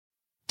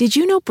Did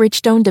you know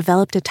Bridgestone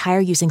developed a tire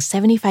using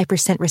 75%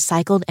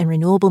 recycled and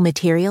renewable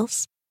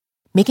materials?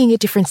 Making a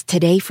difference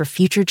today for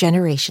future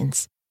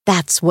generations.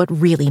 That's what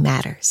really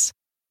matters.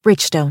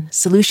 Bridgestone,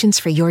 solutions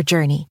for your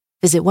journey.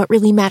 Visit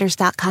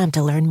whatreallymatters.com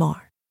to learn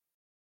more.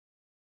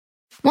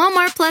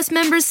 Walmart Plus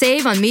members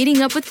save on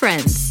meeting up with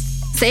friends.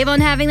 Save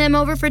on having them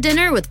over for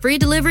dinner with free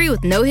delivery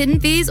with no hidden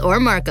fees or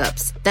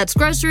markups. That's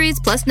groceries,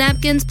 plus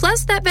napkins,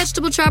 plus that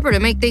vegetable chopper to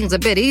make things a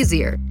bit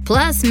easier.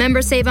 Plus,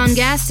 members save on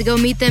gas to go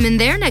meet them in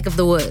their neck of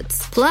the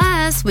woods.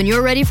 Plus, when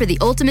you're ready for the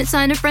ultimate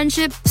sign of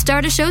friendship,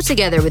 start a show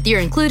together with your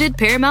included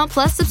Paramount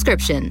Plus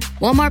subscription.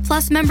 Walmart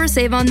Plus members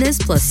save on this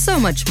plus so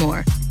much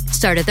more.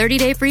 Start a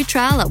 30-day free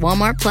trial at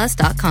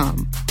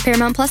walmartplus.com.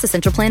 Paramount Plus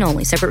Essential Plan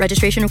only. Separate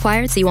registration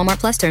required. See Walmart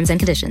Plus terms and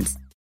conditions.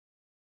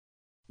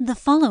 The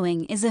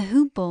following is a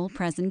Hoop Ball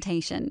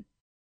presentation.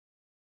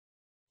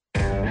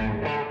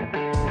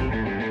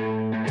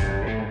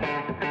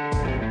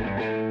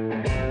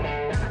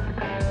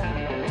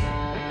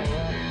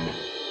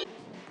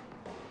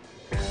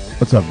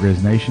 What's up,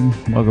 Grizz Nation?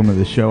 Welcome to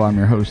the show. I'm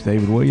your host,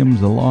 David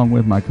Williams, along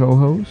with my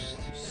co-host,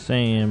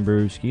 Sam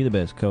Brewski, the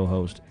best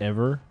co-host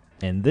ever,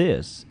 and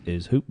this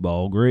is Hoop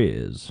Ball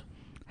Grizz.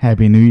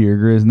 Happy New Year,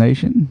 Grizz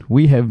Nation.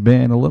 We have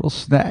been a little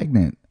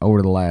stagnant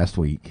over the last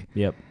week.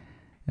 Yep.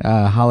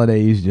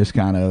 Holidays just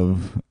kind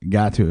of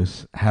got to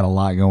us. Had a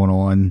lot going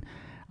on.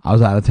 I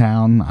was out of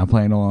town. I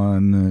planned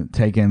on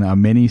taking a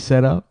mini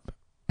setup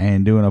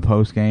and doing a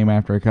post game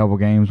after a couple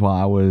games while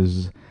I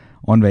was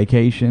on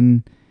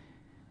vacation.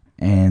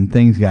 And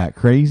things got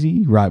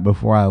crazy right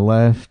before I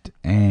left,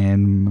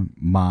 and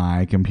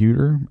my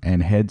computer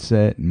and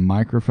headset and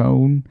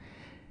microphone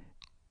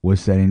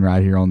was sitting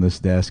right here on this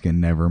desk and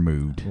never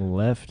moved.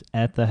 Left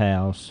at the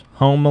house,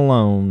 home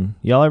alone.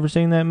 Y'all ever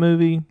seen that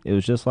movie? It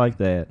was just like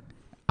that.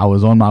 I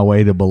was on my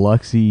way to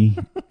Biloxi,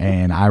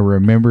 and I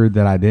remembered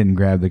that I didn't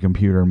grab the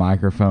computer and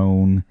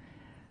microphone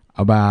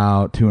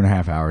about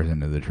 2.5 hours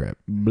into the trip.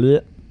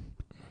 Blip.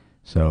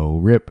 So,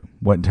 rip,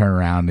 wasn't turn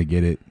around to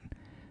get it.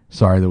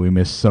 Sorry that we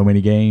missed so many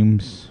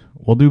games.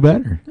 We'll do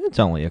better. It's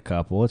only a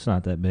couple. It's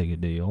not that big a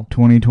deal.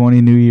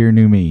 2020, new year,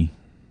 new me.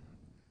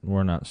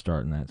 We're not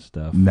starting that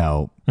stuff.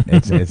 No,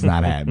 it's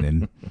not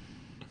happening.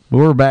 But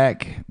we're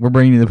back. We're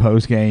bringing you the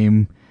post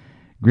game.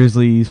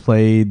 Grizzlies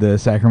played the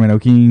Sacramento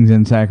Kings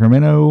in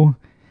Sacramento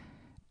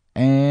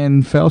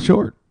and fell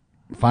short.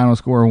 Final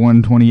score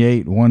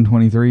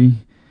 128-123.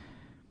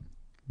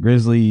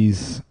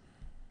 Grizzlies,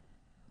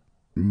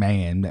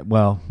 man,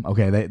 well,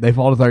 okay, they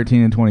fall to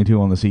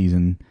 13-22 on the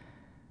season,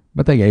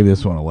 but they gave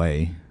this one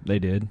away. They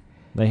did.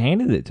 They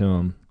handed it to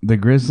them. The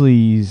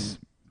Grizzlies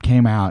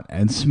came out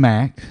and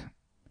smacked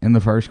in the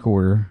first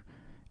quarter.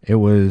 It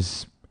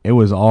was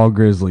all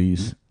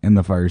Grizzlies in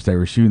the first. They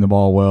were shooting the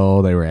ball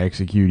well. They were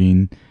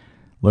executing.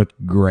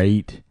 Looked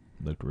great.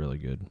 Looked really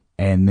good.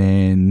 And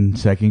then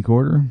second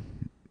quarter,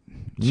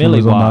 Millie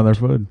was on the other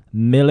foot.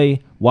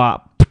 Millie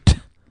whopped.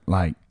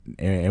 Like,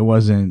 it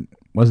wasn't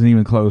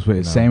even close. But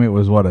No. Sam, it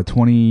was what, a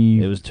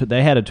 20? It was.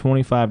 They had a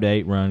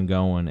 25-8 run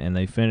going, and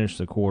they finished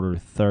the quarter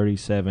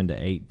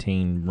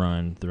 37-18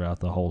 run throughout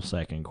the whole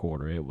second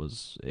quarter. It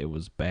was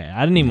bad.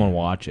 I didn't even want to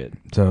watch it.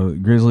 So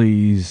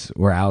Grizzlies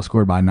were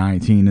outscored by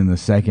 19 in the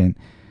second.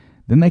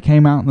 Then they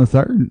came out in the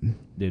third.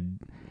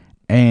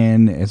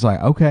 And it's like,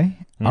 okay,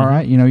 all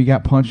right, you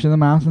got punched in the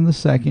mouth in the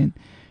second.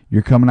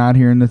 You're coming out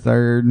here in the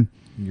third.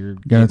 You're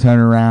going to turn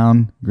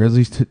around.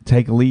 Grizzlies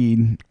take a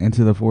lead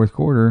into the fourth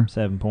quarter.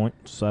 7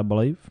 points, I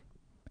believe.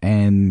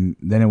 And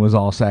then it was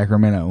all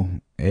Sacramento.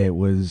 There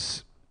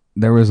was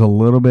a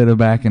little bit of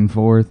back and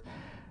forth,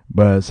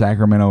 but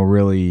Sacramento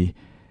really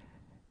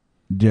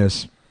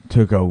just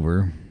took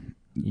over.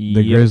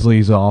 The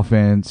Grizzlies'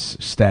 offense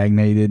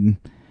stagnated,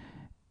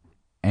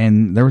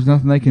 and there was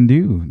nothing they can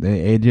do.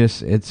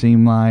 It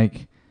seemed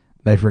like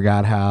they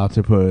forgot how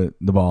to put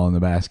the ball in the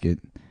basket,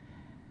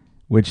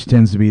 which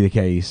tends to be the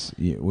case.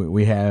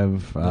 We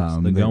have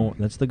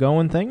that's the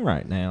going thing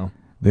right now.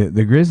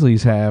 The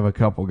Grizzlies have a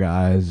couple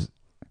guys.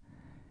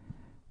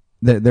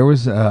 There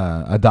was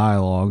a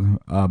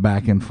dialogue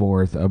back and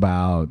forth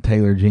about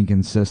Taylor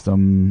Jenkins'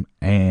 system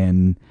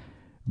and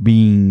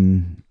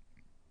being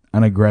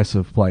an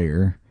aggressive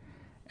player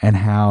and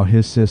how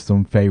his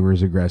system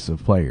favors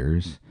aggressive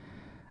players.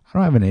 I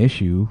don't have an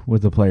issue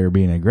with the player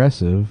being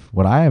aggressive.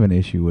 What I have an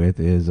issue with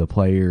is a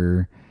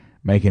player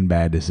making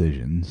bad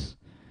decisions.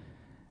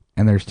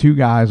 And there's two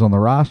guys on the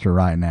roster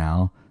right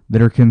now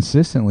that are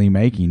consistently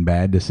making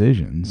bad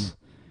decisions.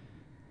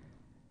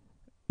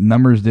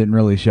 Numbers didn't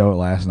really show it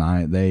last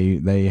night.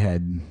 They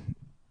had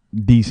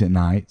decent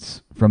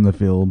nights from the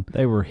field.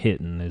 They were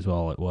hitting is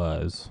all it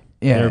was.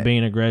 Yeah. They were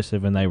being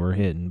aggressive and they were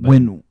hitting.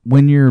 But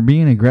When you're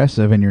being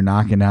aggressive and you're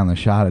knocking down the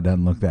shot, it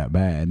doesn't look that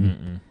bad.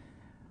 Mm-mm.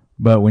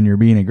 But when you're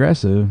being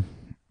aggressive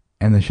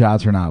and the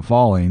shots are not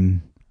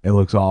falling, it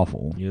looks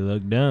awful. You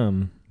look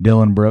dumb.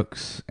 Dylan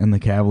Brooks in the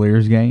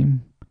Cavaliers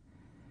game.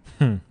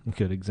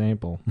 Good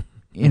example.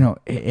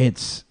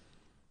 It's...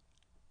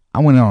 I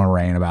went on a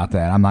rant about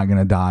that. I'm not going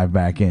to dive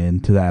back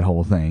into that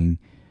whole thing.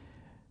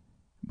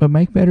 but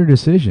make better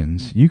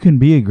decisions. You can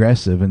be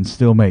aggressive and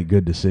still make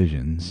good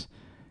decisions.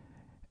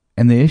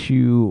 And the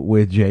issue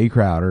with Jay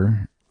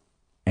Crowder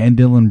and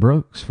Dylan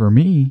Brooks, for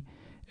me,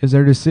 is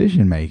their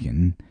decision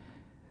making.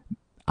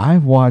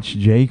 I've watched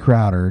Jay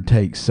Crowder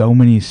take so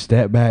many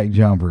step-back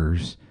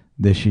jumpers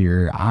this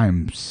year.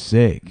 I'm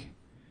sick.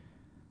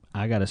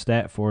 I got a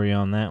stat for you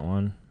on that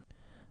one.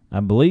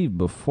 I believe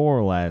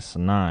before last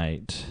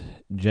night,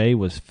 Jay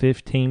was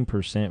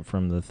 15%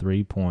 from the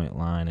three-point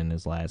line in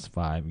his last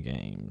 5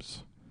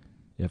 games,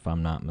 if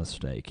I'm not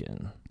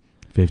mistaken.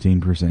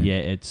 15%. Yeah,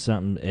 it's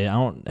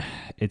something.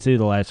 It's either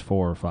the last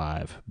 4 or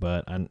 5,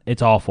 but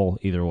it's awful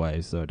either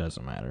way, so it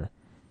doesn't matter.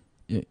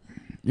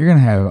 You're going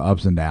to have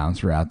ups and downs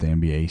throughout the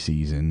NBA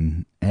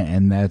season,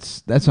 and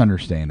that's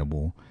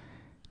understandable.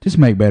 Just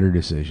make better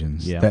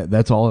decisions. Yeah.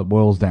 That's all it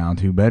boils down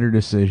to, better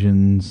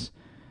decisions.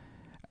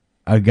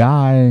 A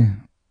guy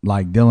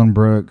like Dylan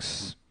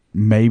Brooks,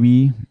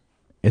 maybe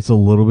it's a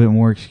little bit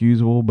more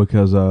excusable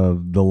because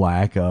of the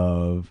lack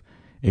of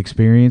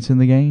experience in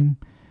the game,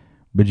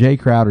 but Jay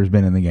Crowder's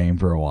been in the game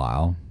for a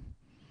while.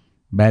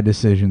 Bad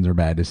decisions are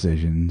bad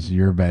decisions.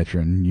 You're a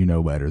veteran. You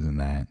know better than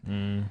that.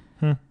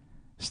 Mm-hmm.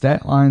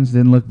 Stat lines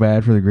didn't look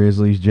bad for the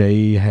Grizzlies.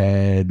 Jay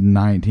had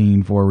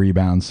 19, 4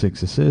 rebounds,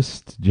 6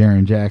 assists.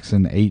 Jaren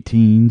Jackson,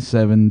 18,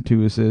 7,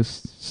 2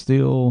 assists.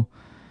 Still,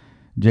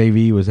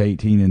 JV was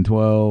 18 and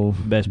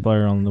 12. Best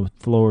player on the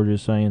floor,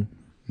 just saying.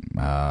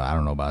 I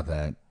don't know about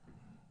that.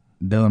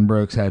 Dylan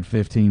Brooks had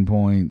 15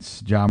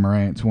 points. Ja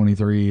Morant,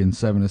 23 and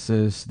 7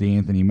 assists.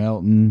 DeAnthony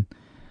Melton,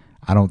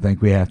 I don't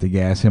think we have to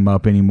gas him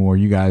up anymore.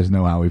 You guys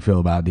know how we feel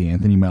about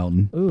DeAnthony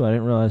Melton. Ooh, I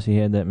didn't realize he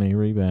had that many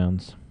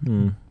rebounds.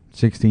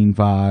 16-5,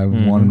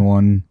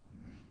 1-1.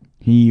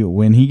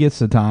 When he gets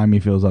the time, he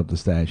fills up the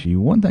stat sheet.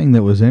 One thing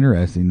that was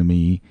interesting to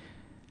me,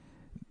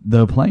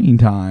 the playing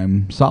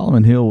time,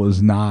 Solomon Hill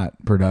was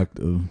not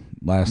productive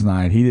last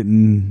night. He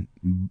didn't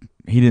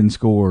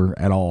score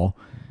at all.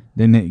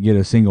 Didn't get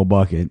a single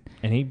bucket.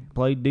 And he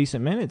played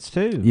decent minutes,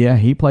 too. Yeah,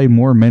 he played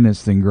more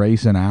minutes than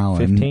Grayson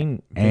Allen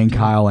 15. and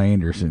Kyle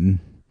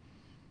Anderson.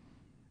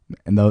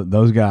 And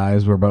those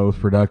guys were both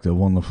productive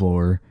on the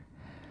floor.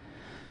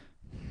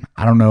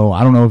 I don't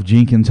know if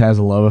Jenkins has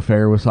a love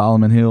affair with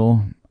Solomon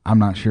Hill. I'm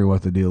not sure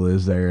what the deal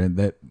is there.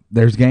 That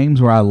there's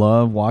games where I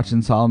love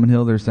watching Solomon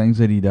Hill. There's things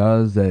that he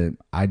does that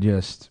I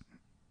just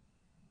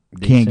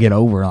can't get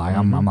over. Like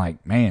I'm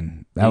like,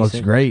 man, that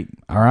looks great.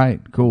 All right,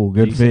 cool,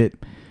 good fit.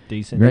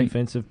 Decent great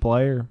defensive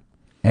player.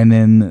 And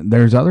then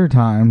there's other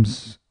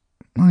times,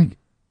 like,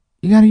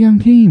 you got a young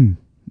team.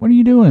 What are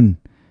you doing?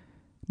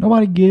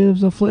 Nobody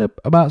gives a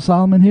flip about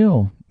Solomon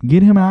Hill.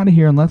 Get him out of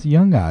here and let the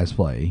young guys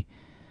play.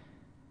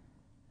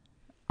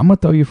 I'm going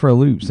to throw you for a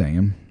loop,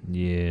 Sam.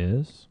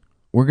 Yes.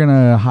 We're going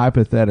to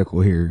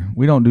hypothetical here.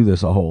 We don't do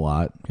this a whole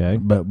lot. Okay.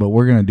 But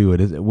we're going to do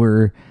it.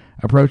 We're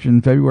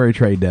approaching February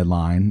trade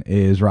deadline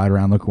is right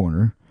around the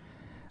corner.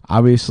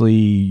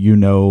 Obviously,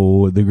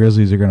 the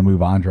Grizzlies are going to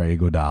move Andre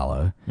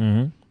Iguodala.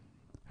 Mm-hmm.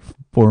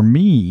 For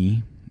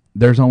me,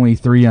 there's only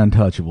 3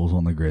 untouchables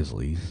on the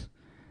Grizzlies.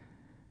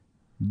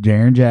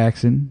 Jaren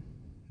Jackson,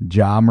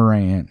 Ja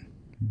Morant,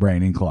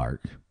 Brandon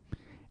Clark.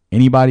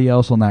 Anybody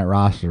else on that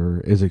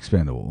roster is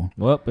expendable.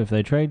 Well, if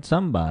they trade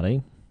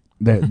somebody.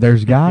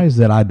 There's guys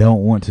that I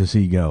don't want to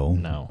see go.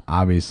 No.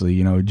 Obviously,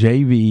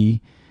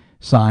 JV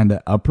signed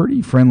a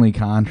pretty friendly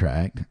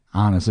contract,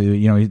 honestly.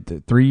 He's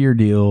a 3-year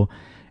deal,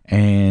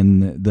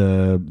 and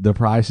the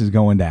price is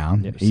going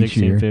down each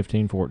 16, year.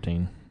 15,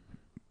 14.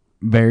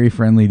 Very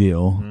friendly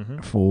deal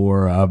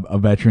for a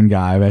veteran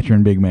guy,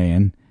 veteran big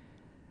man.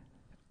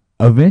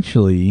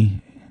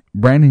 Eventually,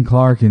 Brandon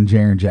Clark and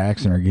Jaren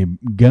Jackson are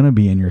going to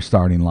be in your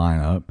starting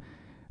lineup.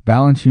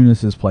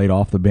 Valanciunas has played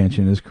off the bench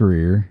in his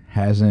career,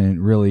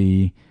 hasn't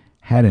really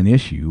had an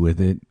issue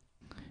with it.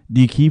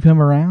 Do you keep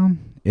him around?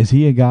 Is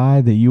he a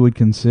guy that you would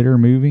consider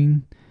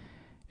moving?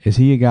 Is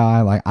he a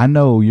guy, like, I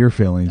know your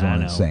feelings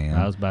on it, Sam.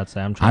 I was about to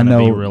say, I'm trying to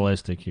be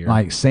realistic here.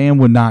 Like, Sam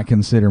would not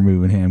consider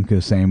moving him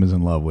because Sam is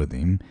in love with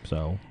him.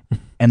 So.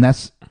 And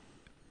that's,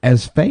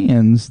 as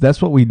fans,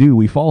 that's what we do.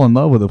 We fall in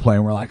love with a player,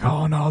 and we're like,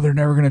 oh, no, they're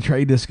never going to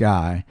trade this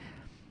guy.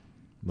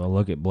 Well,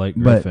 look at Blake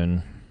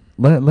Griffin.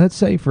 But let's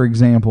say, for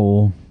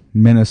example,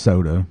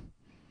 Minnesota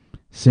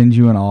sends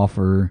you an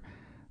offer.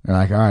 They're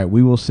like, all right,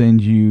 we will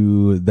send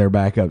you their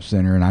backup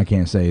center, and I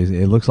can't say,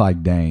 it looks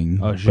like Dang.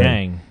 Oh,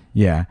 Zhang.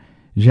 Yeah,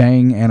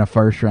 Zhang and a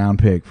first-round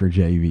pick for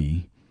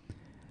JV.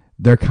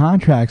 Their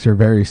contracts are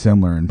very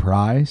similar in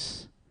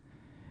price.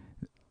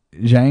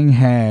 Zhang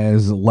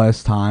has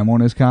less time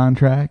on his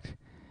contract.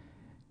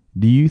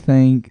 Do you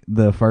think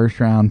the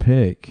first-round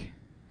pick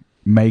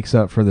makes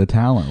up for the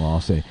talent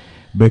loss?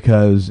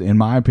 Because, in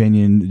my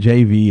opinion,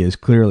 JV is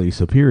clearly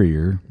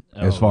superior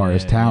as far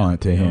as talent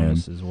to him.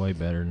 This is way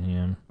better than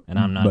him. And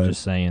I'm not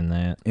just saying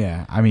that.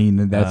 Yeah, I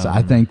mean,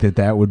 I think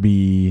that would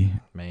be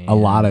a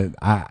lot of.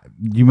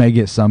 You may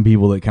get some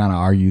people that kind of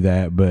argue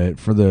that, but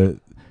for the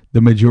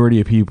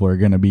majority of people are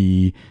going to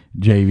be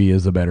JV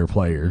as the better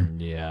player.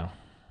 Yeah.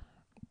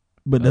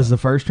 But does the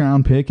first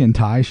round pick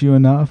entice you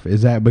enough?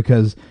 Is that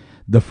because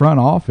the front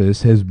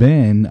office has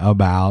been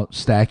about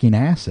stacking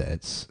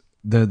assets.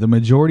 The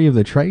majority of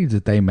the trades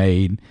that they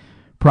made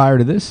prior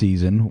to this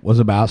season was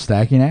about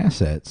stacking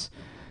assets.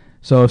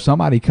 So if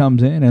somebody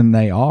comes in and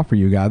they offer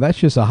you a guy, that's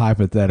just a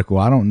hypothetical.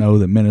 I don't know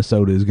that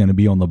Minnesota is going to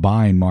be on the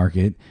buying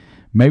market.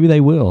 Maybe they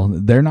will.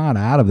 They're not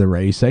out of the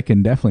race. They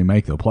can definitely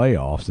make the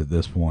playoffs at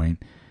this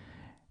point.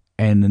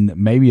 And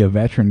maybe a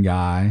veteran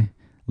guy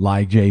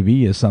like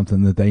JV is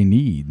something that they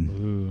need.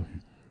 Ooh.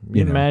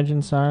 You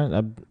imagine signing?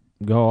 I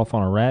go off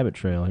on a rabbit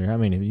trail here. I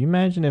mean, if you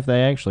imagine if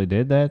they actually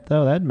did that,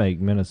 though, that'd make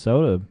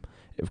Minnesota.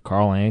 If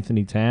Karl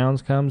Anthony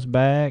Towns comes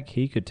back,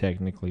 he could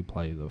technically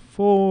play the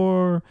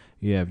 4.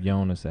 You have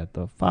Jonas at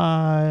the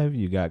 5.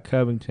 You got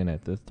Covington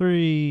at the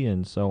 3,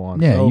 and so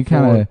on. Yeah, so you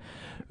kind of.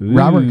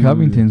 Robert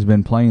Covington's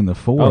been playing the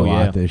 4 a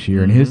lot this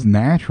year, and his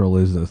natural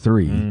is the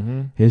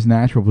 3. His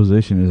natural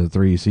position is a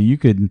 3, so you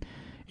could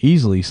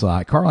easily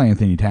slide. Karl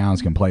Anthony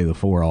Towns can play the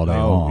 4 all day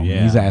long.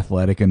 Yeah. He's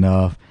athletic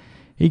enough.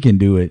 He can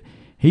do it.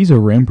 He's a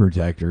rim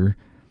protector,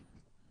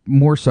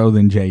 more so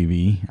than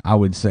JV, I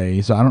would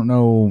say. So I don't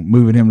know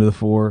moving him to the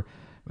 4,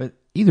 but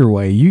either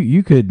way,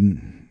 you could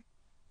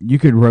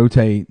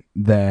rotate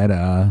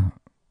that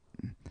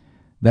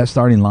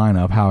starting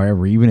lineup.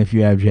 However, even if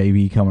you have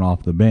JV coming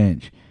off the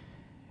bench,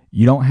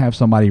 you don't have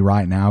somebody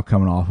right now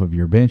coming off of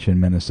your bench in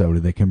Minnesota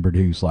that can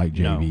produce like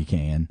JV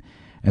can.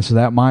 And so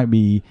that might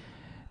be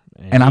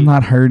and I'm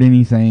not heard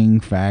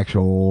anything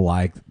factual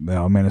like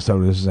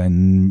Minnesota's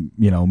and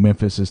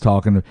Memphis is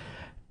talking.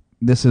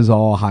 This is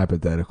all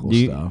hypothetical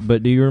stuff.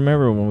 But do you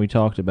remember when we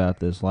talked about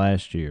this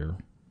last year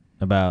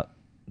about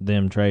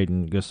them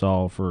trading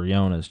Gasol for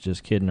Jonas,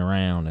 just kidding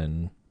around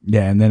and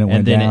then it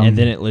went down. And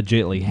then it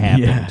legitly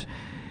happened.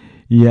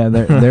 Yeah,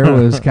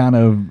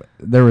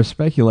 there was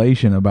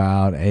speculation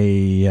about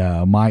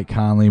a Mike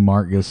Conley,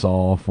 Mark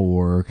Gasol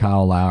for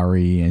Kyle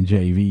Lowry and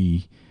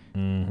JV.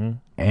 Mm-hmm.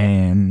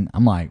 And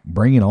I'm like,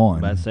 bring it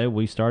on. But I said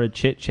we started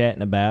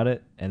chit-chatting about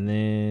it, and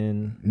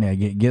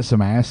then get some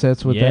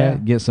assets with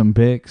that, get some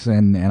picks,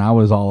 and I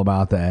was all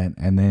about that.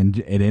 And then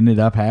it ended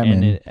up happening.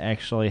 And it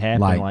actually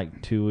happened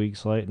like 2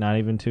 weeks later, not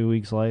even 2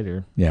 weeks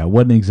later. Yeah, it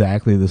wasn't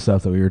exactly the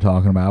stuff that we were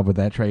talking about, but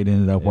that trade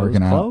ended up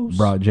working out.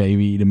 Brought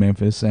JV to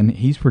Memphis, and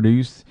he's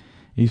produced.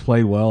 He's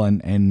played well,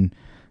 and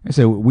I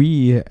said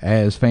we,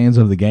 as fans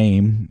of the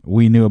game,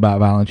 we knew about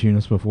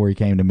Valanciunas before he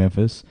came to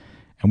Memphis,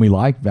 and we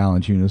liked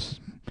Valanciunas.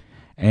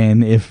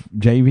 And if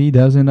JV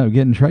does end up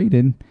getting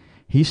traded,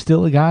 he's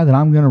still a guy that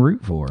I'm going to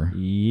root for.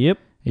 Yep.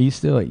 He's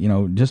still,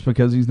 just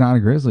because he's not a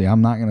Grizzly,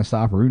 I'm not going to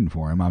stop rooting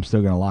for him. I'm still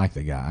going to like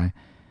the guy.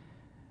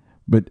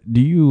 But do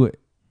you,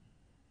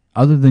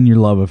 other than your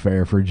love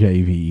affair for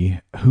JV,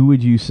 who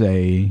would you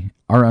say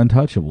are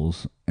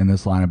untouchables in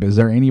this lineup? Is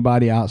there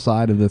anybody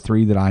outside of the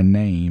 3 that I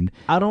named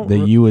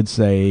you would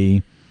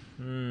say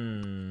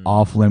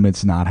off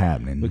limits, not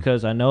happening?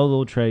 Because I know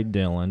they'll trade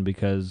Dillon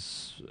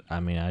because...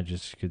 I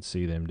just could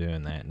see them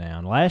doing that now.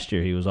 And last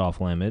year he was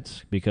off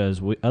limits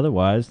because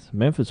otherwise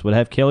Memphis would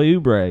have Kelly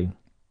Oubre.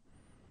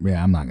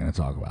 Yeah, I'm not going to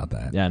talk about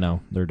that. Yeah, I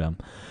know. They're dumb.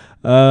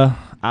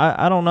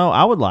 I don't know.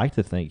 I would like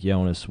to think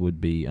Jonas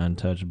would be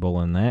untouchable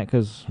in that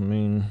because,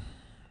 who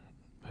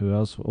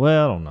else?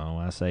 Well, I don't know.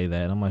 I say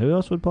that. I'm like, who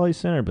else would play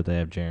center? But they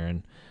have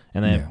Jaren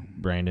and they have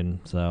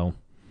Brandon. So,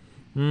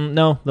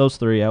 no, those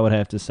 3 I would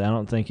have to say. I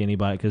don't think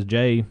anybody, because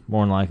Jay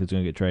more than likely is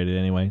going to get traded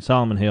anyway.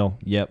 Solomon Hill,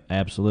 yep,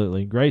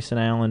 absolutely. Grayson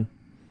Allen.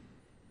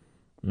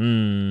 I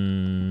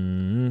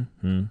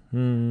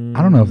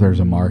don't know if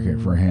there's a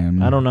market for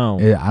him. I don't know.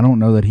 I don't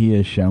know that he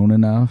has shown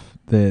enough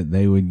that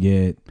they would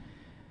get.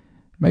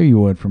 Maybe you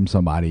would from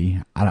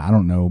somebody. I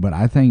don't know, but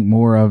I think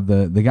more of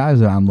the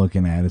guys that I'm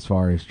looking at as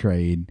far as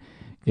trade.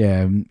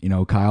 Yeah,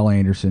 Kyle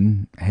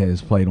Anderson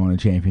has played on a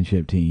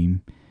championship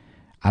team.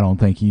 I don't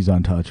think he's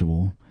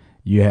untouchable.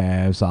 You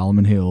have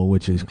Solomon Hill,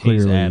 which is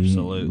clearly, he's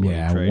absolutely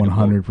tradable.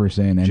 100%.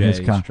 And Jay's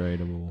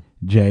tradable.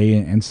 Jay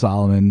and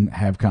Solomon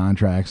have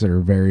contracts that are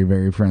very,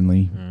 very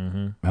friendly.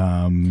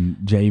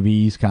 Mm-hmm.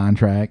 JV's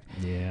contract,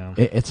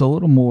 it's a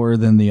little more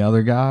than the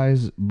other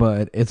guys,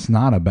 but it's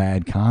not a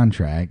bad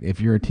contract. If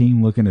you're a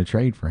team looking to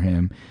trade for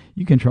him,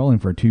 you control him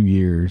for 2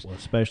 years. Well,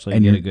 especially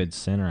and get a good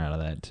center out of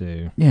that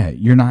too. Yeah,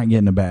 you're not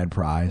getting a bad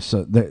price.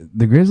 So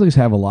the Grizzlies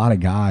have a lot of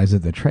guys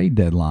at the trade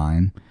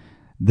deadline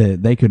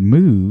that they could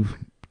move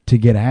to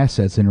get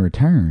assets in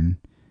return.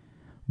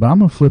 But I'm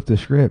going to flip the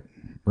script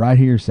right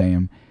here,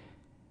 Sam.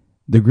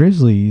 The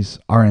Grizzlies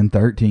are in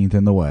 13th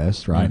in the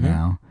West right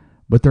now,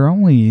 but they're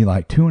only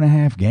like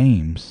 2.5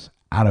 games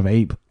out of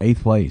eighth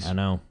place. I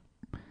know.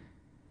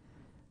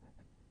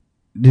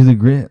 Do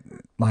the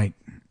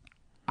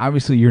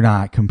obviously you're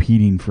not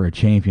competing for a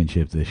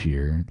championship this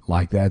year.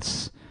 Like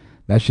that's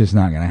just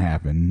not going to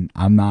happen.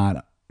 I'm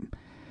not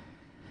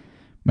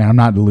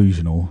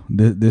delusional.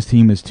 This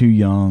team is too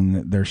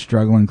young. They're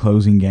struggling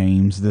closing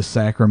games. This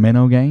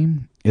Sacramento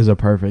game is a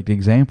perfect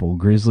example.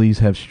 Grizzlies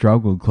have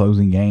struggled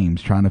closing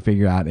games, trying to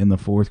figure out in the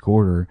fourth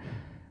quarter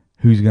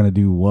who's going to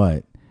do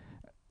what.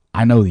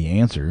 I know the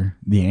answer.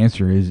 The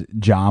answer is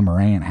Ja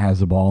Morant has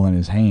the ball in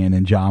his hand,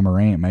 and Ja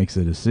Morant makes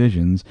the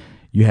decisions.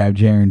 You have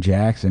Jaren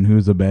Jackson,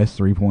 who's the best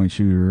three-point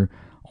shooter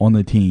on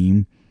the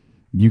team.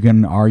 You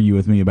can argue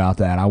with me about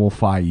that. I will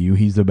fight you.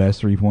 He's the best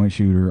three-point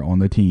shooter on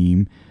the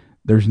team.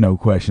 There's no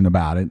question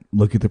about it.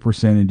 Look at the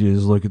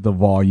percentages. Look at the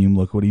volume.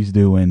 Look what he's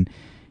doing.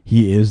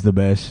 He is the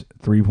best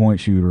three-point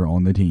shooter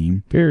on the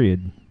team.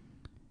 Period.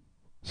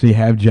 So you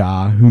have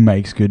Ja, who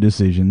makes good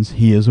decisions.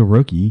 He is a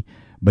rookie,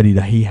 but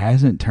he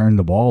hasn't turned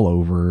the ball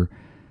over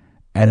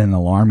at an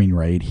alarming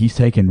rate. He's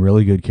taken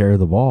really good care of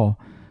the ball.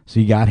 So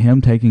you got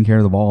him taking care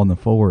of the ball in the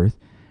fourth.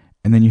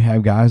 And then you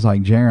have guys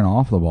like Jaren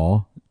off the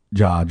ball.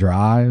 Ja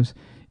drives.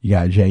 You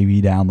got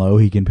JV down low.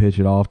 He can pitch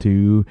it off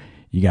to.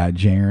 You got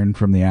Jaren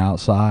from the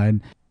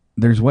outside.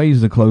 There's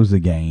ways to close the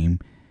game.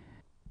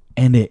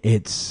 And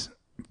it's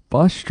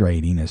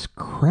frustrating as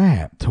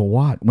crap to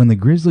watch. When the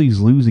Grizzlies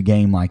lose a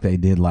game like they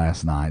did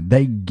last night,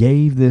 they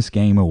gave this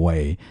game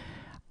away.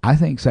 I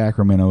think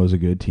Sacramento is a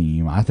good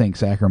team. I think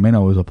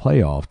Sacramento is a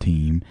playoff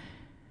team.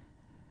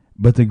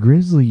 But the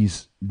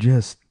Grizzlies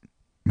just,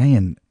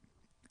 man,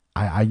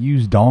 I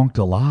use donked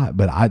a lot,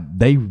 but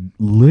they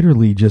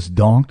literally just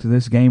donked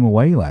this game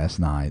away last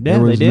night. Yeah,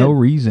 there was no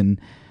reason.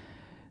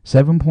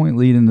 7-point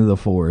lead into the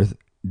fourth.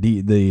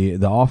 The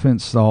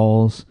offense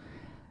stalls.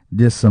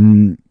 Just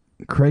some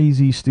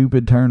crazy,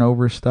 stupid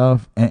turnover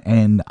stuff.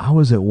 And I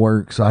was at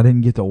work, so I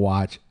didn't get to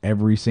watch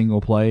every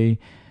single play.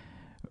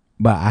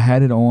 But I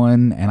had it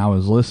on, and I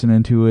was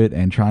listening to it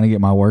and trying to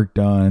get my work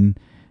done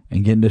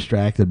and getting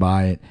distracted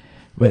by it.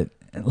 But,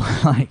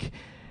 like,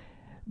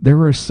 there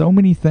were so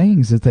many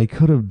things that they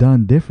could have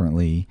done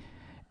differently.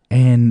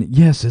 And,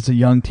 yes, it's a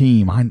young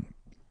team.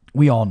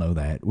 We all know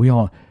that.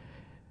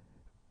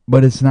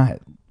 But it's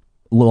not.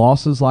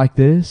 Losses like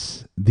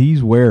this,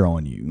 these wear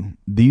on you.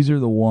 These are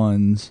the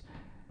ones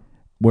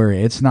where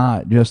it's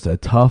not just a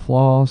tough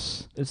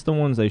loss. It's the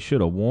ones they should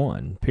have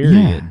won,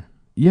 period.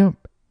 Yeah. Yep.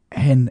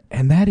 And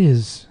that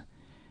is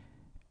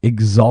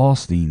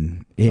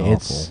exhausting.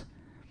 It's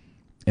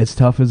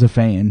tough as a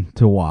fan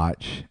to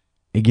watch.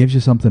 It gives you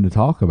something to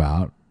talk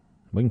about.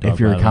 We can talk if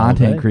you're about a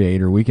content it all day.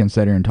 creator, we can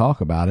sit here and talk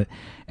about it.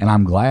 And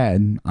I'm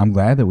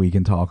glad that we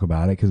can talk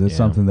about it because it's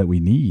something that we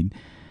need.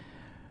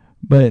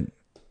 But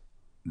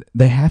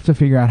they have to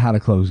figure out how to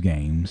close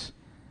games.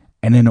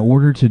 And in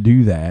order to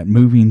do that,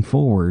 moving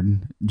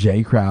forward,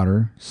 Jay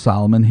Crowder,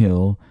 Solomon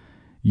Hill,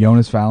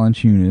 Jonas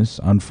Valanciunas,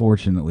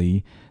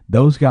 unfortunately,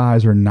 those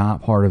guys are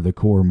not part of the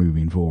core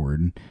moving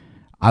forward.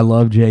 I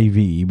love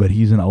JV, but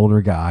he's an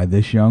older guy.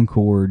 This young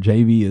core,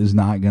 JV is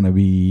not going to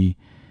be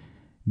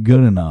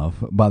good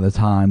enough by the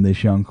time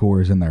this young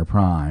core is in their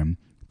prime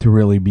to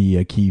really be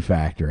a key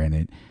factor in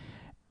it.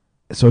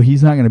 So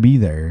he's not going to be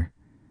there.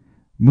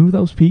 Move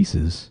those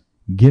pieces.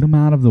 Get them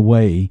out of the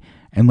way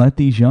and let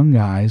these young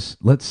guys,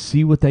 let's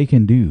see what they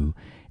can do.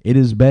 It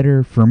is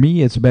better, for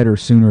me, it's better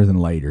sooner than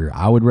later.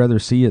 I would rather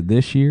see it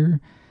this year.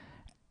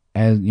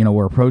 As you know,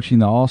 we're approaching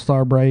the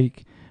All-Star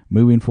break,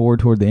 moving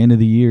forward toward the end of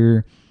the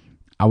year.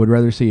 I would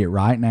rather see it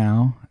right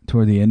now,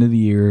 toward the end of the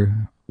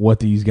year, what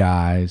these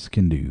guys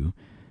can do.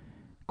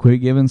 Quit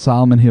giving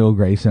Solomon Hill,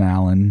 Grayson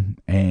Allen,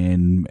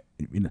 and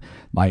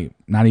like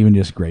not even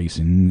just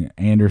Grayson,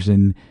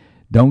 Anderson.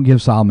 Don't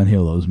give Solomon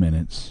Hill those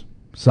minutes.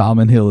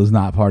 Solomon Hill is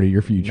not part of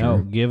your future. No,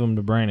 give them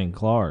to Brandon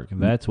Clark.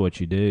 That's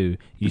what you do.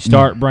 You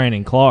start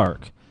Brandon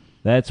Clark.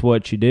 That's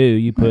what you do.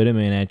 You put him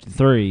in at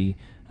 3.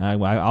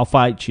 I'll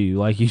fight you,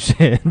 like you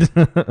said.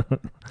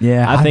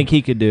 Yeah, I think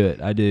he could do it.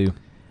 I do.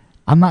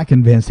 I'm not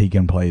convinced he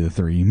can play the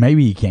 3.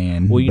 Maybe he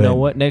can. Well, you know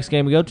what? Next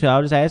game we go to,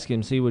 I'll just ask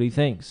him, see what he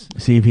thinks.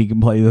 See if he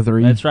can play the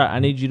 3. That's right. I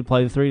need you to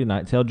play the 3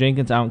 tonight. Tell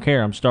Jenkins I don't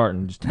care. I'm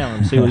starting. Just tell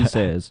him, see what he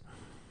says.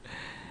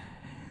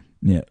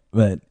 Yeah,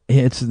 but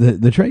it's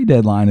the trade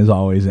deadline is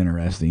always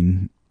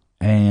interesting,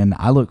 and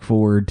I look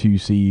forward to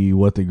see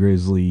what the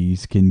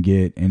Grizzlies can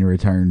get in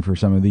return for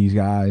some of these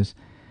guys.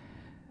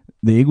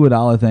 The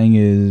Iguodala thing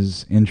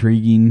is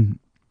intriguing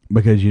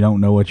because you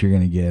don't know what you're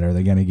going to get. Are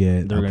they going to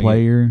get a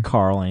player?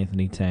 Karl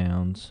Anthony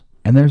Towns.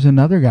 And there's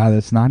another guy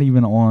that's not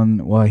even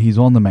on, well, he's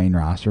on the main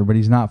roster, but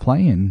he's not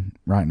playing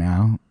right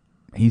now.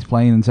 He's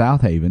playing in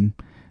South Haven.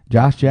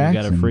 Josh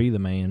Jackson. You got to free the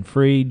man.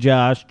 Free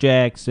Josh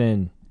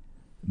Jackson.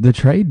 The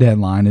trade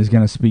deadline is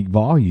going to speak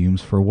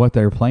volumes for what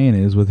their plan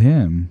is with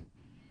him.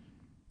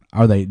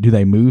 Do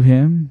they move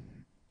him?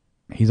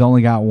 He's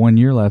only got 1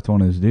 year left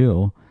on his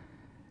deal.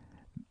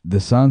 The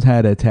Suns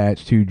had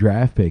attached 2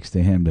 draft picks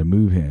to him to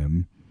move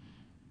him.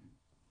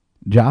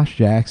 Josh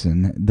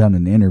Jackson done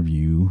an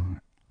interview,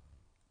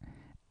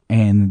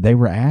 and they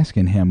were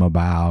asking him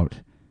about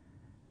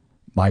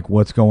like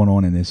what's going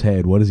on in his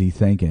head. What is he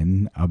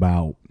thinking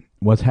about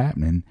what's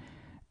happening?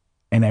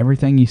 And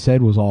everything he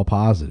said was all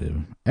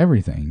positive.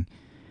 Everything.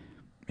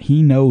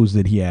 He knows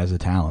that he has a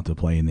talent to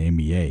play in the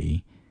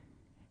NBA.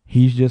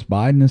 He's just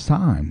biding his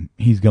time.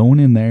 He's going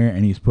in there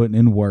and he's putting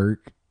in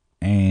work,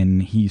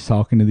 and he's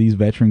talking to these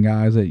veteran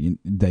guys that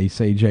they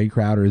say Jay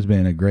Crowder has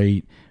been a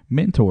great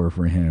mentor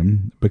for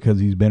him because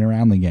he's been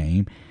around the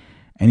game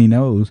and he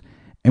knows.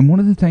 And one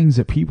of the things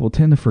that people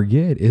tend to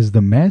forget is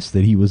the mess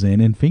that he was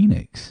in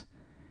Phoenix.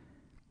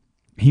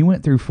 He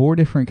went through 4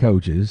 different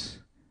coaches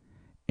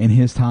in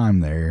his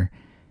time there,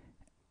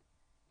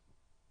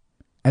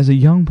 as a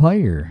young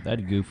player.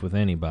 That'd goof with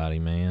anybody,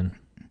 man.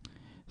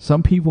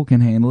 Some people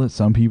can handle it,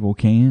 some people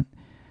can't.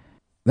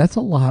 That's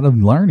a lot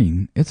of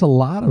learning. It's a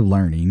lot of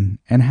learning.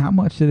 And how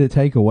much did it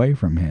take away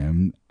from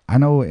him? I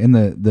know in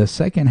the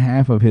second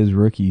half of his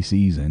rookie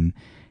season,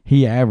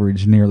 he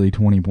averaged nearly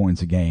 20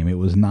 points a game. It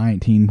was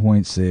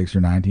 19.6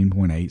 or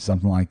 19.8,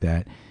 something like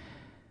that.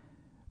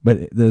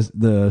 But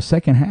the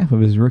second half of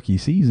his rookie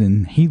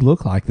season, he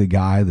looked like the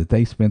guy that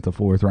they spent the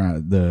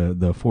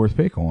fourth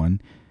pick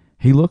on.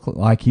 He looked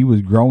like he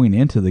was growing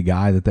into the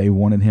guy that they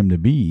wanted him to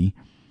be.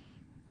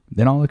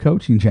 Then all the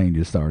coaching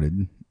changes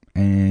started,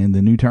 and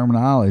the new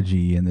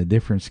terminology and the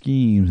different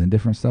schemes and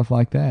different stuff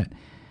like that.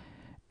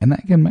 And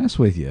that can mess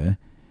with you.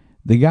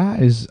 The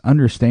guys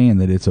understand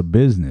that it's a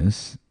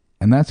business,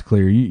 and that's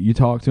clear. You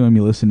talk to them,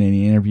 you listen to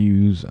any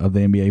interviews of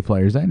the NBA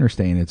players, they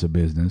understand it's a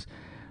business.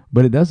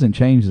 But it doesn't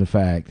change the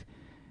fact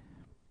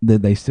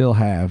that they still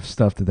have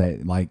stuff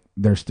that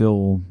there's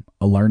still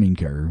a learning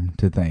curve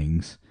to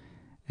things.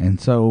 And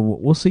so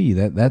we'll see.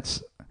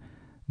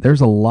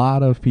 There's a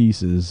lot of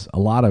pieces, a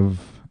lot of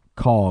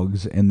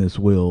cogs in this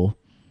wheel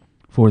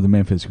for the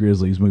Memphis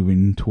Grizzlies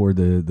moving toward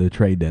the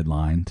trade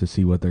deadline to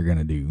see what they're going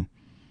to do.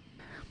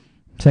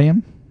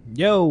 Sam?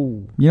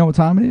 Yo. You know what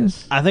time it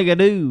is? I think I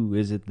do.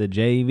 Is it the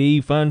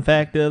JV fun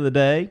fact of the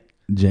day?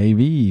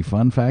 JV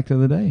fun fact of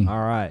the day.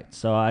 All right.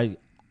 So I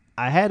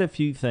had a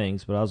few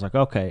things, but I was like,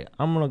 okay,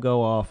 I'm going to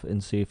go off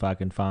and see if I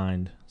can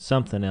find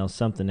something else,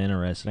 something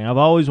interesting. I've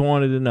always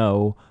wanted to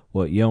know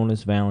what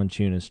Jonas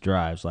Valanciunas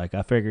drives. Like,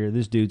 I figure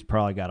this dude's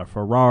probably got a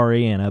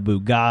Ferrari and a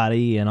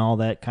Bugatti and all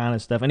that kind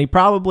of stuff, and he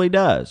probably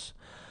does.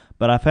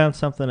 But I found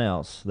something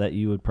else that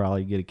you would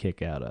probably get a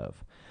kick out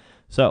of.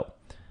 So,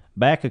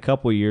 back a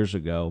couple years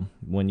ago,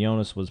 when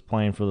Jonas was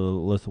playing for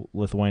the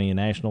Lithuanian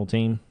national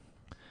team,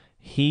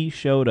 he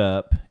showed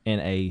up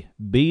in a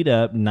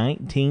beat-up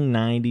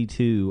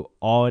 1992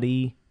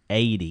 Audi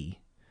 80,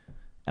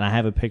 and I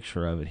have a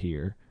picture of it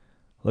here.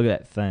 Look at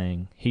that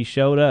thing. He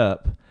showed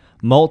up,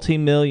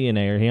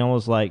 multi-millionaire. He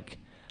almost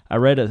I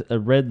read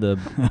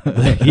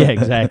the yeah,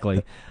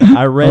 exactly.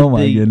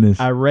 Goodness.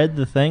 I read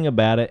the thing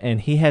about it,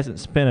 and he hasn't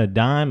spent a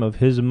dime of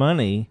his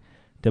money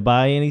to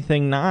buy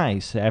anything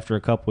nice after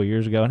a couple of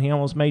years ago, and he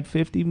almost made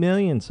 $50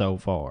 million so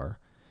far.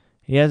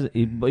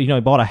 He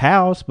bought a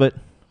house, but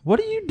what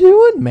are you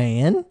doing,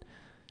 man?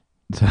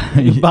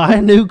 You buy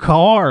a new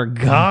car.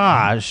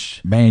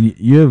 Gosh. Man,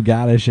 you have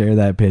got to share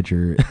that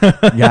picture.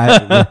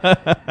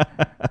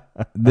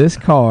 This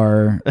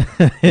car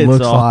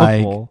looks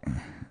awful. like...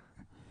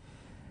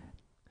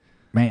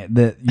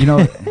 Man, you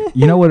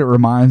know what it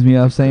reminds me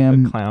of,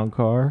 Sam? A clown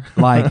car.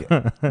 Like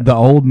the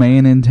old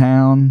man in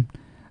town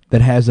that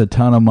has a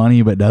ton of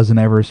money but doesn't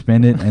ever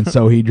spend it, and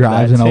so he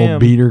drives an old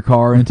beater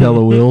car until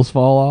the wheels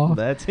fall off.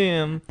 That's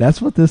him. That's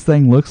what this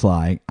thing looks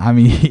like. I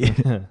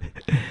mean,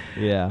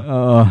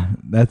 yeah.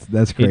 That's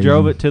crazy. He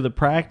drove it to the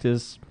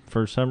practice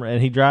for some,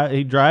 and he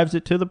drives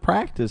it to the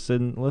practice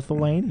in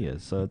Lithuania.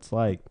 So it's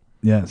like,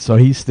 yeah. So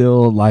he's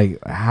still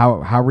like,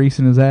 how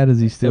recent is that? Is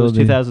he still? It was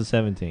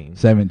 2017.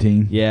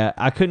 17. Yeah,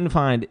 I couldn't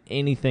find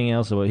anything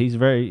else about.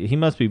 He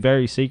must be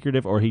very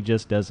secretive, or he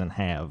just doesn't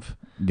have.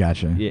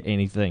 Gotcha.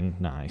 Anything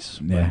nice.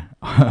 Yeah.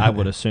 I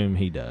would assume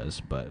he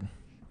does, but.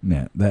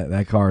 Yeah,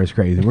 that car is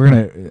crazy.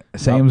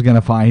 Sam's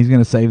he's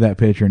gonna save that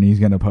picture and he's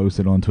gonna post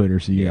it on Twitter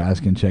so you guys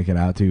can check it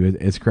out too.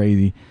 It's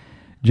crazy.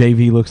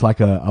 JV looks like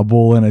a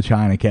bull in a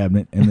china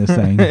cabinet in this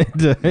thing.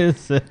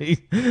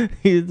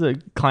 He's a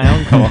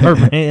clown car,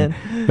 man.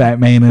 Fat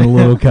man in a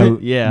little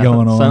coat. Yeah,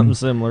 going on something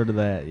similar to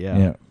that. Yeah.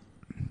 Yeah.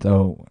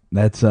 So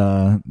that's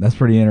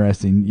pretty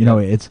interesting. You know,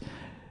 it's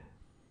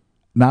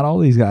not all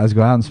these guys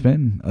go out and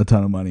spend a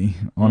ton of money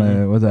on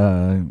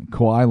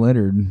Kawhi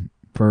Leonard.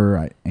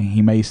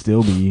 He may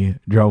still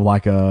drove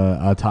like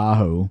a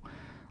Tahoe,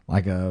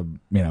 like a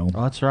Oh,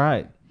 that's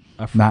right.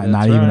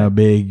 Not even a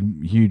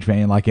big huge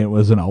fan. Like it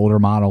was an older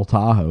model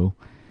Tahoe,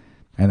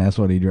 and that's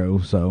what he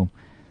drove. So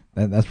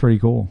that's pretty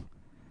cool.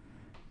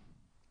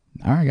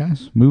 All right,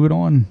 guys, moving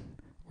on.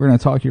 We're going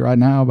to talk to you right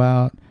now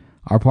about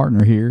our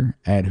partner here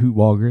at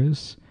Hoopball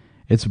Grizz.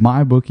 It's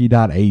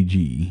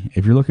mybookie.ag.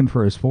 If you're looking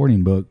for a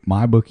sporting book,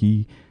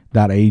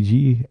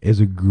 mybookie.ag is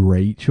a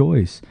great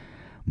choice.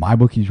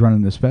 MyBookie's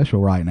running a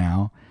special right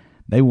now.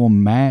 They will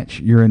match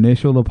your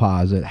initial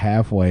deposit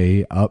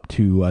halfway up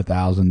to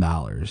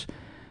 $1,000.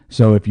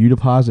 So if you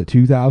deposit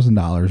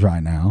 $2,000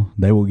 right now,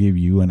 they will give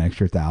you an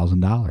extra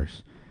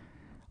 $1,000.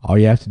 All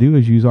you have to do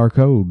is use our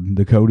code.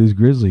 The code is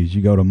Grizzlies.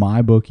 You go to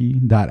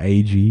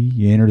mybookie.ag,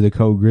 you enter the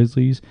code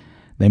Grizzlies,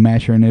 they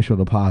match your initial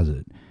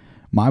deposit.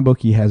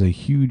 MyBookie has a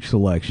huge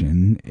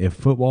selection. If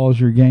football is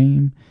your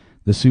game,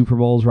 the Super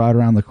Bowl's right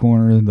around the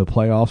corner, the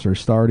playoffs are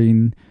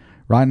starting.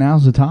 Right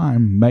now's the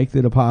time. Make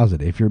the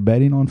deposit. If you're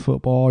betting on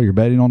football, you're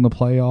betting on the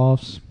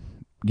playoffs,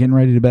 getting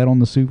ready to bet on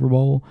the Super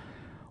Bowl,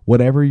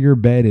 whatever your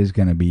bet is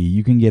going to be,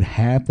 you can get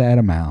half that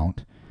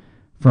amount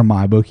from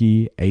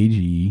MyBookie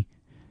AG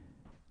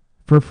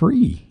for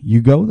free.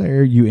 You go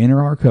there, you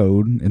enter our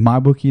code at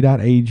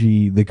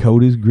mybookie.ag. The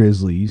code is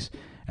Grizzlies,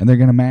 and they're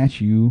going to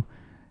match you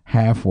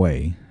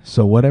halfway.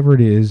 So whatever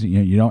it is,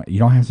 you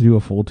don't have to do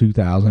a full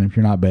 2,000 if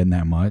you're not betting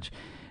that much.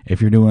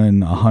 If you're doing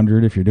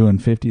 100, if you're doing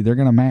 50, they're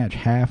going to match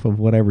half of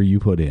whatever you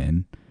put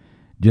in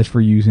just for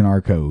using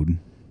our code.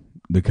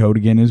 The code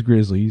again is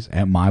Grizzlies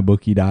at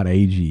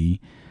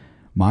mybookie.ag.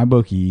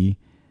 MyBookie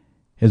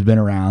has been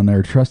around. They're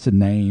a trusted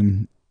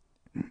name.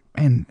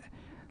 And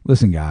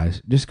listen,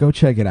 guys, just go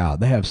check it out.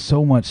 They have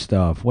so much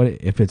stuff. What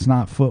if it's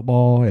not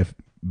football, if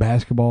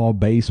basketball,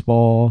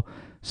 baseball,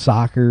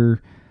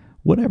 soccer,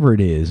 whatever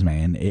it is,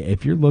 man.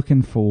 If you're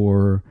looking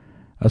for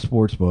a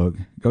sports book,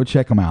 go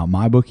check them out.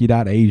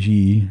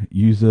 mybookie.ag.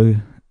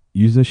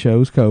 Use the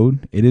show's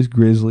code. It is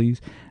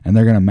Grizzlies, and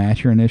they're going to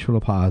match your initial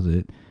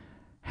deposit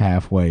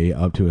halfway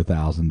up to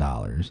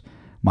 $1,000.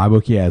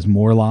 MyBookie has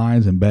more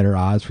lines and better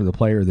odds for the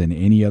player than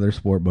any other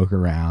sport book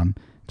around.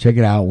 Check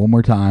it out one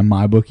more time,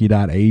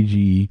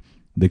 mybookie.ag.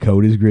 The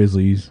code is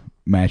Grizzlies.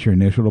 Match your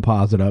initial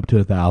deposit up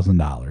to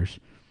 $1,000.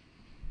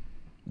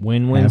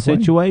 Win-win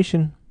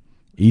situation.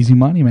 Easy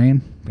money,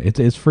 man.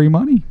 It's free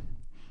money.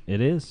 It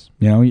is.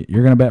 You're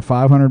going to bet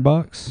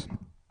 $500.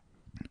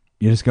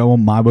 You just go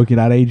on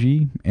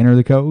mybookie.ag, enter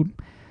the code.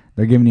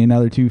 They're giving you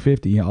another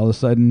 $250. All of a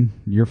sudden,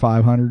 your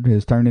 $500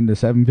 has turned into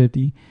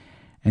 $750,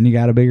 and you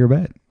got a bigger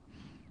bet.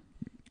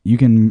 You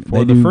can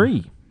for the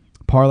free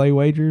parlay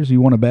wagers.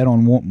 You want to bet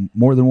on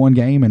more than one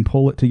game and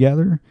pull it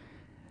together,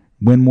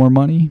 win more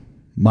money.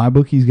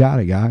 MyBookie's got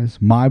it, guys.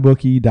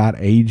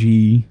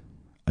 mybookie.ag.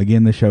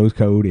 Again, the show's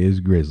code is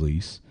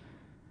Grizzlies.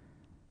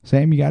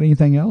 Sam, you got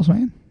anything else,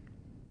 man?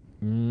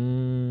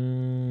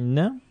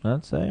 No,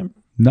 not Sam.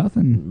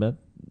 Nothing. But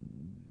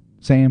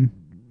Sam,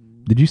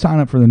 did you sign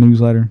up for the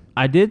newsletter?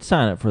 I did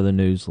sign up for the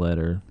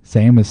newsletter.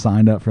 Sam has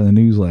signed up for the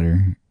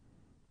newsletter.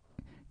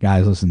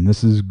 Guys, listen,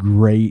 this is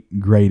great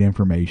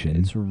information.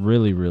 It's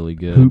really, really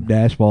good.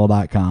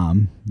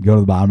 Hoop-ball.com. Go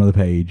to the bottom of the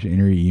page,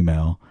 enter your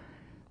email,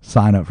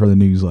 sign up for the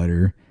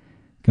newsletter.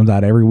 Comes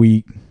out every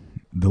week.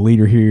 The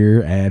leader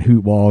here at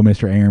Hoopball,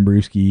 Mr. Aaron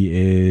Brewski,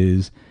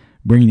 is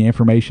bringing you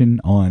information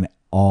on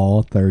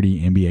all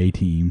 30 NBA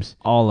teams.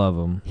 All of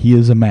them. He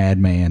is a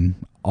madman.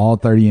 All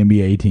 30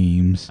 NBA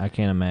teams. I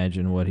can't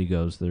imagine what he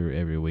goes through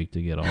every week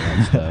to get all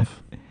that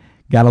stuff.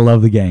 Gotta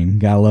love the game.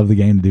 Gotta love the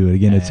game to do it.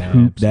 Again, it's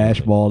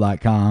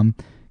hoop-ball.com.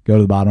 Go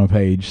to the bottom of the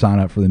page. Sign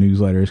up for the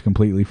newsletter. It's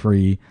completely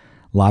free.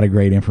 A lot of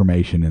great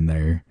information in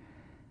there.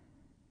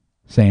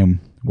 Sam,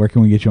 where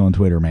can we get you on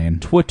Twitter, man?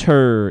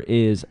 Twitter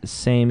is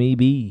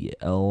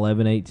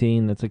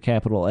SammyB1118. That's a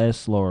capital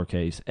S,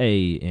 lowercase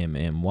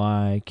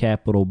A-M-M-Y,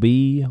 capital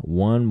B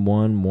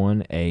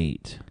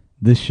 1118.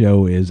 This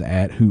show is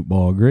at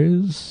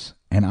HoopballGrizz,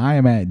 and I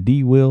am at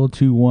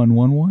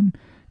DWill2111.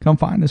 Come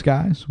find us,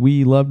 guys.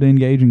 We love to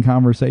engage in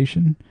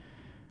conversation.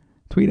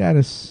 Tweet at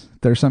us.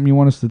 If there's something you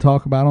want us to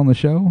talk about on the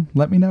show,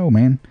 let me know,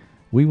 man.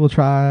 We will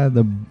try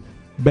the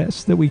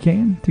best that we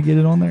can to get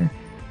it on there.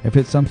 If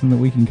it's something that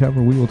we can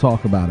cover, we will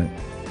talk about it.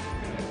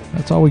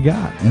 That's all we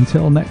got.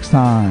 Until next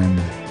time.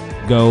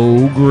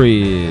 Go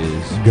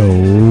Grizz. Go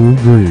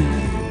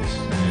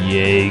Grizz.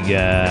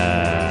 Jaeger.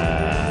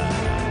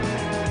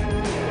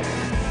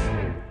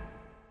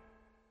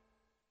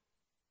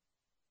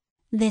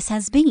 This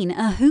has been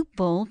a Hoop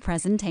Ball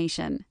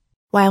presentation.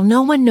 While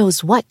no one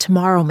knows what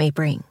tomorrow may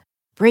bring,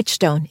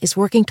 Bridgestone is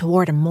working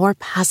toward a more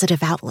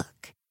positive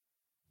outlook.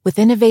 With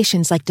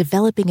innovations like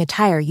developing a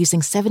tire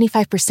using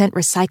 75%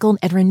 recycled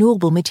and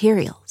renewable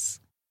materials.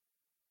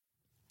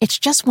 It's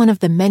just one of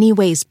the many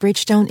ways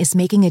Bridgestone is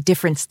making a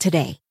difference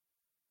today,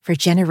 for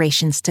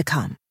generations to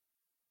come.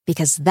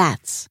 Because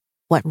that's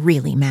what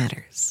really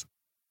matters.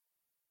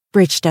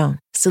 Bridgestone,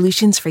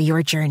 solutions for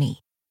your journey.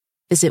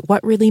 Visit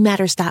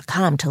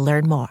whatreallymatters.com to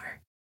learn more.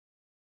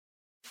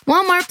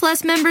 Walmart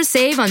Plus members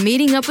save on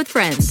meeting up with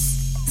friends.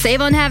 Save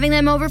on having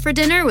them over for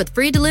dinner with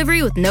free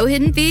delivery with no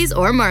hidden fees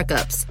or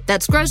markups.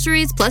 That's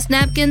groceries plus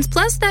napkins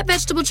plus that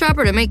vegetable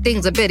chopper to make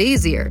things a bit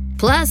easier.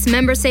 Plus,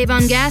 members save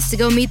on gas to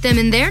go meet them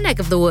in their neck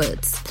of the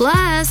woods.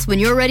 Plus, when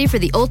you're ready for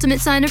the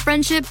ultimate sign of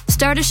friendship,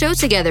 start a show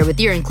together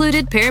with your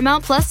included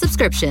Paramount Plus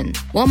subscription.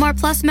 Walmart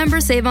Plus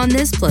members save on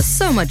this plus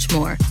so much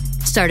more.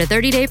 Start a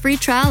 30-day free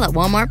trial at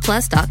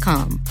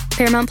walmartplus.com.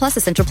 Paramount Plus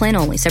Essential Plan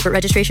only. Separate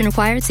registration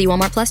required. See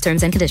Walmart Plus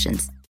terms and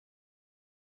conditions.